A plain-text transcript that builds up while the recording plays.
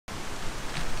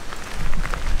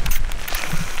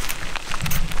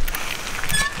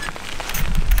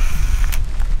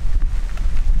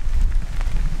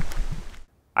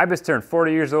Ibis turned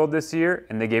 40 years old this year,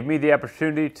 and they gave me the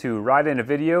opportunity to ride in a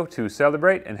video to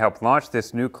celebrate and help launch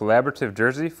this new collaborative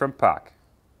jersey from POC.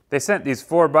 They sent these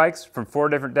 4 bikes from 4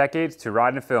 different decades to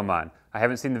ride and film on. I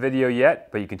haven't seen the video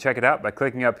yet, but you can check it out by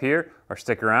clicking up here or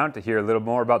stick around to hear a little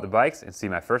more about the bikes and see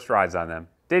my first rides on them.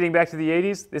 Dating back to the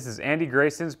 80s, this is Andy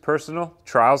Grayson's personal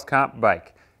Trials Comp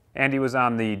bike. Andy was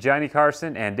on the Johnny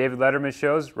Carson and David Letterman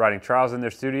shows riding trials in their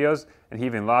studios, and he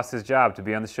even lost his job to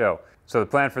be on the show. So the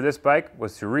plan for this bike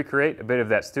was to recreate a bit of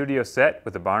that studio set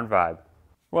with a barn vibe.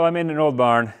 Well, I'm in an old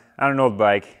barn on an old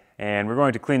bike, and we're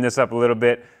going to clean this up a little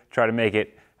bit, try to make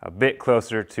it a bit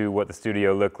closer to what the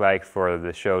studio looked like for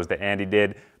the shows that Andy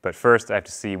did. But first I have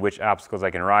to see which obstacles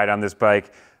I can ride on this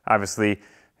bike. Obviously,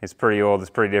 it's pretty old, it's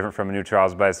pretty different from a new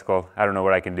Trials bicycle. I don't know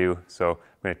what I can do, so I'm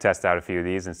gonna test out a few of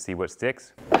these and see what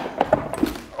sticks.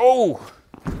 Oh!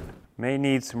 May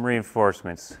need some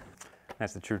reinforcements.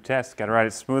 That's the true test. Gotta ride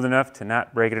it smooth enough to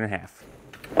not break it in half.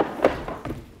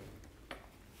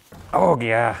 Oh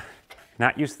yeah,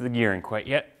 not used to the gearing quite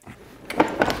yet.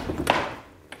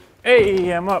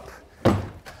 Hey, I'm up.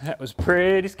 That was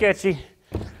pretty sketchy.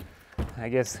 I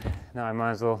guess now I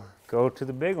might as well go to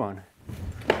the big one.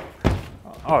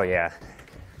 Oh yeah.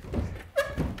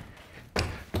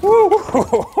 Woo!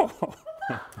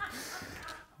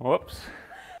 Whoops.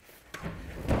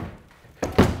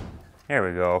 There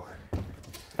we go.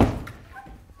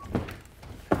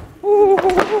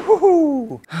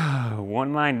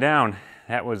 One line down.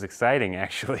 That was exciting,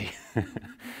 actually.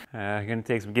 Gonna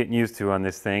take some getting used to on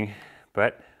this thing,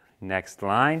 but next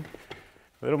line,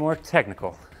 a little more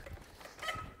technical.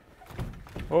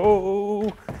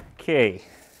 Okay.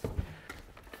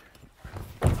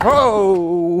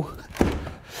 Oh!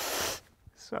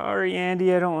 Sorry,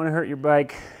 Andy, I don't want to hurt your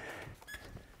bike.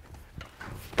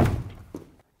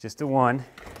 Just a one.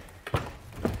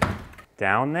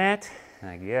 Down that,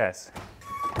 I guess.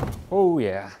 Oh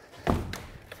yeah.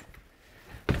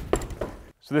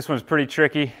 So this one's pretty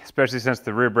tricky, especially since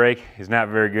the rear brake is not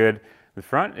very good. The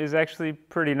front is actually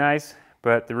pretty nice,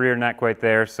 but the rear not quite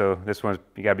there, so this one's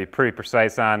you gotta be pretty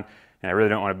precise on, and I really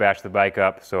don't want to bash the bike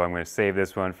up, so I'm gonna save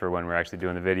this one for when we're actually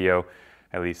doing the video,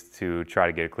 at least to try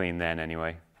to get it clean then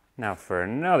anyway. Now for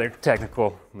another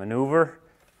technical maneuver,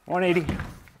 180.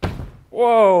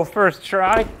 Whoa, first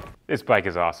try. This bike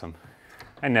is awesome.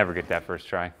 I never get that first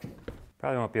try.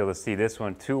 Probably won't be able to see this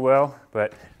one too well,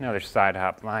 but another side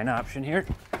hop line option here.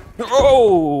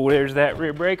 Oh, there's that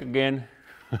rear brake again.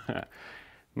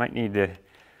 Might need to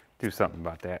do something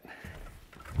about that.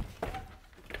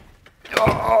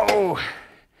 Oh,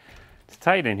 it's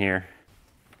tight in here.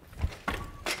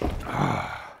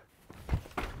 Oh.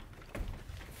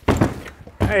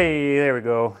 Hey, there we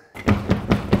go.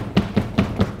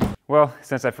 Well,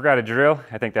 since I forgot to drill,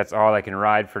 I think that's all I can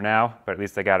ride for now, but at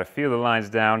least I got a few of the lines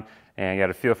down and got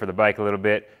a feel for the bike a little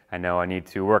bit. I know I need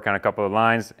to work on a couple of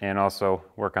lines and also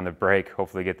work on the brake,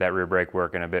 hopefully get that rear brake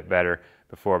working a bit better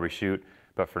before we shoot.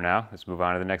 But for now, let's move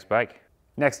on to the next bike.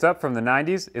 Next up from the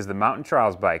 90s is the Mountain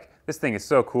Trials bike. This thing is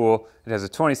so cool. It has a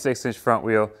 26-inch front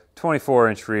wheel,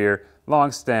 24-inch rear,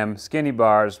 long stem, skinny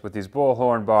bars with these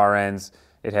bullhorn bar ends.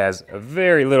 It has a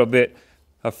very little bit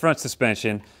of front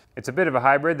suspension. It's a bit of a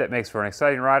hybrid that makes for an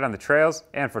exciting ride on the trails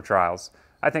and for trials.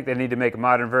 I think they need to make a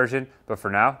modern version, but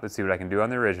for now, let's see what I can do on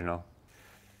the original.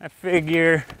 I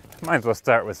figure might as well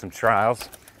start with some trials.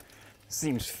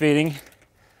 Seems fitting.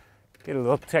 Get a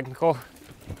little technical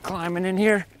climbing in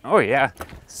here. Oh yeah,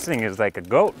 this thing is like a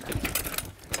goat.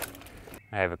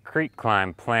 I have a creek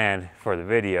climb planned for the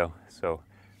video, so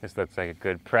this looks like a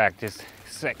good practice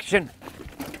section.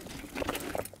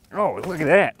 Oh, look at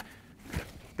that.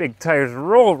 Big tires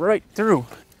roll right through.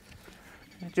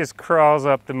 It just crawls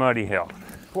up the muddy hill.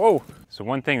 Whoa. So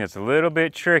one thing that's a little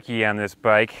bit tricky on this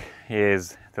bike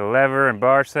is the lever and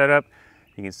bar setup.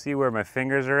 You can see where my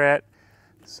fingers are at.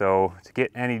 So to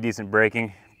get any decent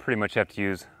braking, pretty much have to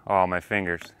use all my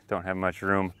fingers. Don't have much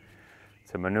room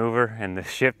to maneuver, and the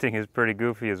shifting is pretty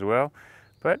goofy as well,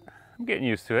 but I'm getting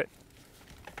used to it.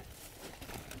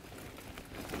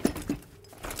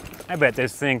 I bet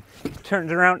this thing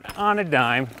turns around on a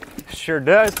dime. Sure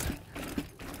does.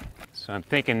 So I'm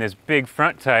thinking this big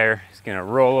front tire is gonna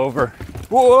roll over.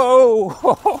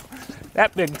 Whoa!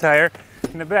 That big tire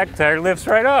and the back tire lifts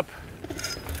right up.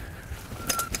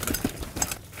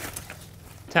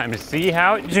 Time to see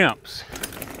how it jumps.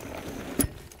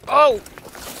 Oh!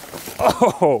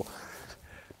 Oh!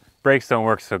 Brakes don't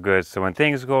work so good, so when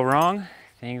things go wrong,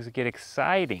 things get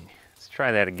exciting. Let's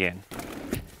try that again.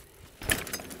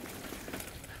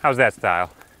 How's that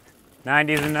style?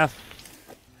 90s enough?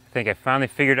 I think I finally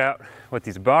figured out what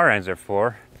these bar ends are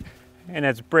for, and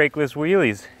that's brakeless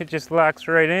wheelies. It just locks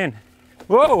right in.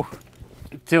 Whoa!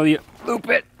 Until you loop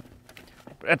it.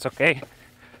 That's okay.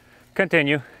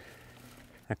 Continue.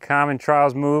 A common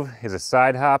trials move is a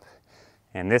side hop,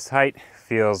 and this height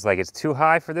feels like it's too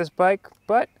high for this bike,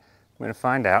 but I'm gonna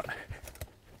find out.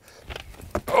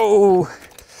 Oh!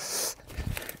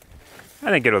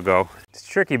 I think it'll go. It's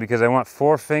tricky because I want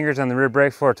 4 fingers on the rear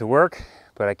brake for it to work,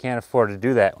 but I can't afford to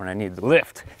do that when I need the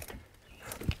lift.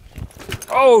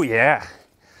 Oh yeah!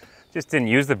 Just didn't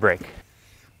use the brake.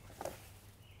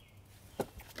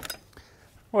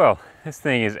 Well, this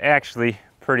thing is actually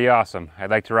pretty awesome. I'd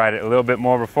like to ride it a little bit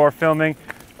more before filming,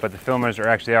 but the filmers are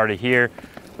actually already here.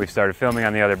 We've started filming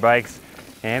on the other bikes,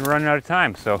 and we're running out of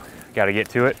time, so gotta get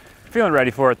to it. Feeling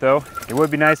ready for it though. It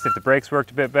would be nice if the brakes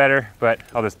worked a bit better, but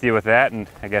I'll just deal with that, and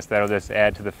I guess that'll just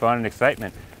add to the fun and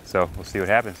excitement. So we'll see what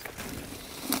happens.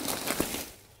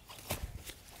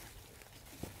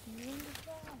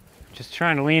 Just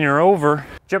trying to lean her over.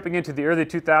 Jumping into the early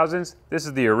 2000s, this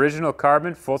is the original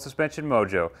carbon full suspension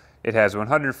Mojo. It has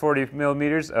 140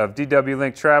 millimeters of DW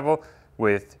Link travel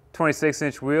with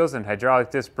 26-inch wheels and hydraulic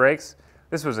disc brakes.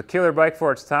 This was a killer bike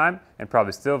for its time and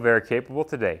probably still very capable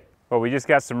today. Well, we just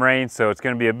got some rain, so it's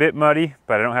going to be a bit muddy,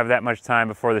 but I don't have that much time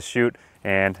before the shoot,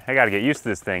 and I got to get used to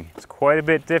this thing. It's quite a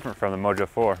bit different from the Mojo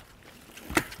 4.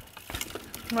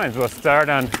 Might as well start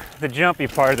on the jumpy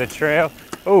part of the trail.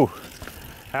 Oh,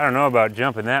 I don't know about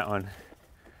jumping that one.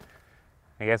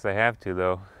 I guess I have to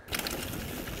though.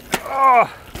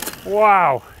 Oh,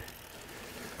 wow.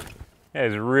 That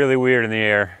is really weird in the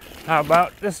air. How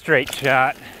about the straight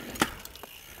shot?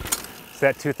 Is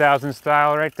that 2000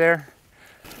 style right there?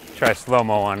 Try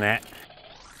slow-mo on that.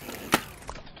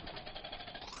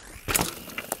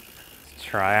 Let's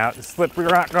try out the slippery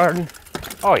rock garden.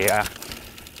 Oh yeah,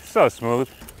 so smooth.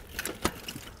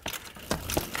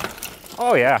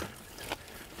 Oh yeah.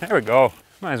 There we go.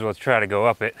 Might as well try to go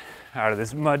up it out of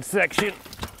this mud section.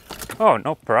 Oh,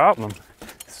 no problem.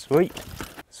 Sweet.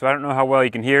 So I don't know how well you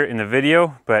can hear it in the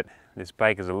video, but this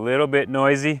bike is a little bit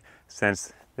noisy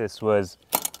since this was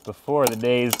before the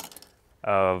days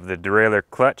of the derailleur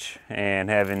clutch and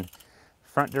having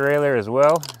front derailleur as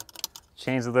well.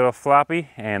 Chain's a little floppy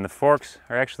and the forks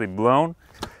are actually blown.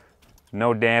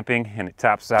 No damping and it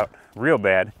tops out real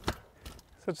bad.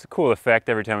 So it's a cool effect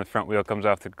every time the front wheel comes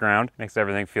off the ground. Makes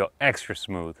everything feel extra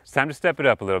smooth. It's time to step it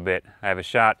up a little bit. I have a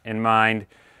shot in mind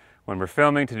when we're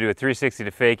filming to do a 360 to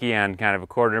fakie on kind of a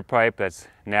quarter pipe that's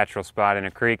a natural spot in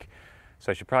a creek.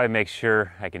 So I should probably make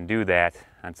sure I can do that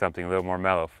on something a little more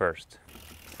mellow first.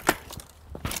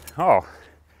 Oh,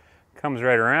 comes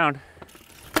right around.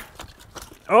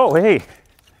 Oh, hey,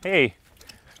 hey,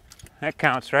 that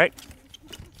counts, right?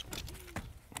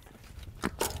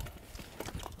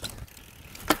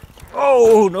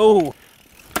 Oh, no.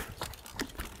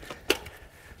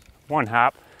 One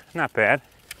hop, not bad.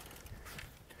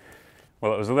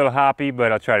 Well, it was a little hoppy,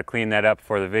 but I'll try to clean that up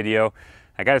for the video.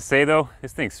 I gotta say though,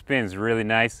 this thing spins really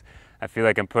nice. I feel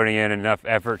like I'm putting in enough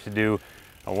effort to do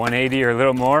a 180 or a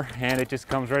little more, and it just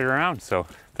comes right around. So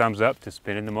thumbs up to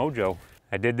spinning the Mojo.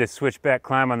 I did this switchback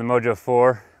climb on the Mojo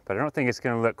 4, but I don't think it's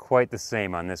gonna look quite the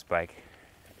same on this bike.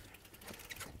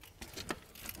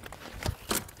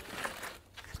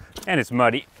 And it's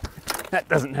muddy. That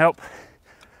doesn't help,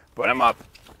 but I'm up.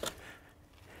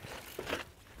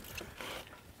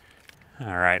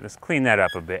 All right, let's clean that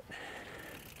up a bit.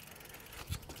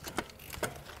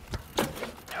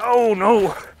 Oh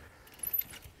no!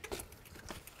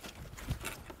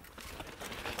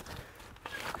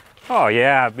 Oh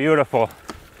yeah, beautiful.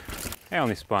 I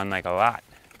only spun like a lot.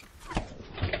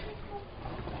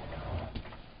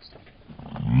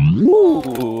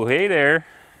 Ooh, hey there.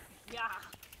 Yeah.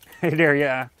 Hey there,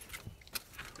 yeah.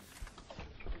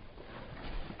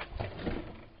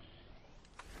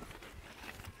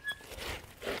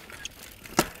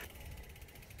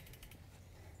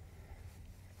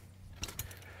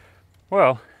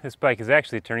 Well, this bike is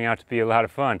actually turning out to be a lot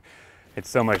of fun. It's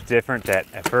so much different that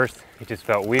at first it just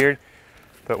felt weird,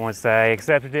 but once I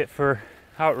accepted it for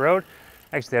how it rode,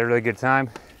 I actually had a really good time,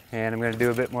 and I'm going to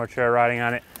do a bit more trail riding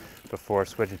on it before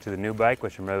switching to the new bike,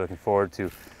 which I'm really looking forward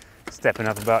to stepping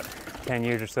up about 10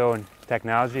 years or so in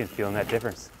technology and feeling that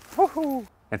difference. Woohoo!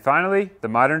 And finally, the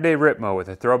modern day Ripmo with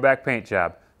a throwback paint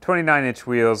job. 29-inch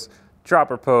wheels,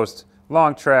 dropper post,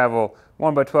 long travel,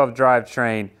 1x12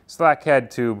 drivetrain, slack head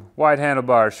tube, wide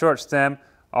handlebars, short stem,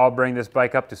 all bring this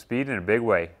bike up to speed in a big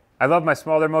way. I love my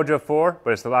smaller Mojo 4,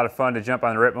 but it's a lot of fun to jump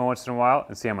on the Ripmo once in a while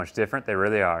and see how much different they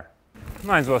really are.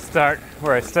 Might as well start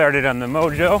where I started on the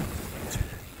Mojo.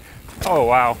 Oh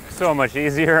wow, so much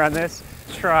easier on this.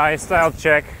 Try style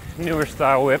check, newer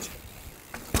style whip.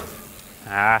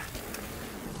 Ah.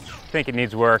 think it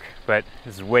needs work, but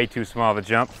this is way too small of a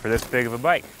jump for this big of a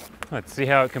bike. Let's see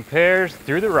how it compares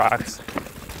through the rocks.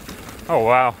 Oh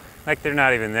wow, like they're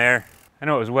not even there. I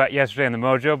know it was wet yesterday on the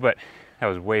Mojo, but that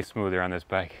was way smoother on this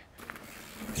bike.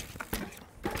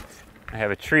 I have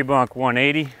a tree bonk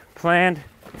 180 planned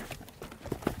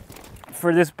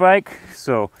for this bike,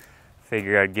 so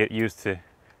figure I'd get used to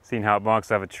seeing how it bonks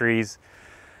off of trees.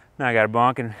 Now I got to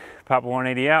bonk and pop a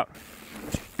 180 out.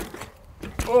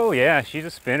 Oh yeah, she's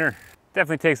a spinner.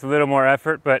 Definitely takes a little more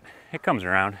effort, but it comes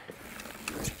around.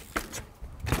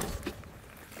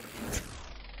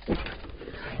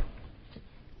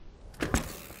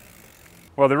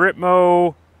 Well, the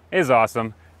Ripmo is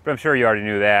awesome, but I'm sure you already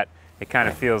knew that. It kind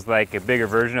of feels like a bigger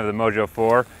version of the Mojo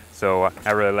 4, so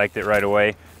I really liked it right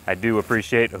away. I do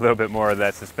appreciate a little bit more of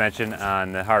that suspension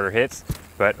on the harder hits,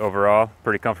 but overall,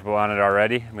 pretty comfortable on it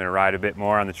already. I'm going to ride a bit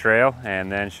more on the trail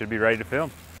and then should be ready to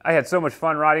film. I had so much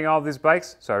fun riding all of these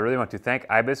bikes, so I really want to thank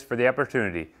Ibis for the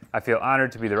opportunity. I feel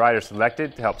honored to be the rider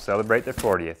selected to help celebrate their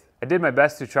 40th. I did my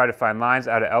best to try to find lines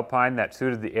out of Alpine that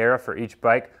suited the era for each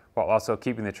bike, while also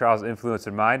keeping the Trials influence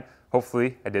in mind.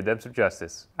 Hopefully, I did them some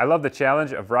justice. I love the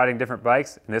challenge of riding different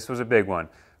bikes, and this was a big one.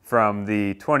 From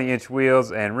the 20-inch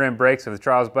wheels and rim brakes of the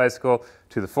Trials bicycle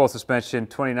to the full suspension,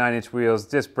 29-inch wheels,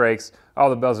 disc brakes,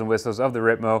 all the bells and whistles of the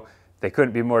Ripmo, they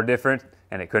couldn't be more different,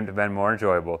 and it couldn't have been more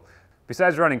enjoyable.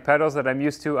 Besides running pedals that I'm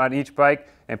used to on each bike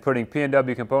and putting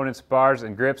P&W components, bars,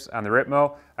 and grips on the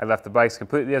Ripmo, I left the bikes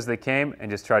completely as they came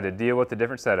and just tried to deal with the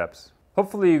different setups.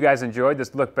 Hopefully you guys enjoyed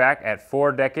this look back at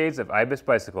 4 decades of Ibis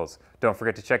bicycles. Don't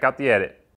forget to check out the edit.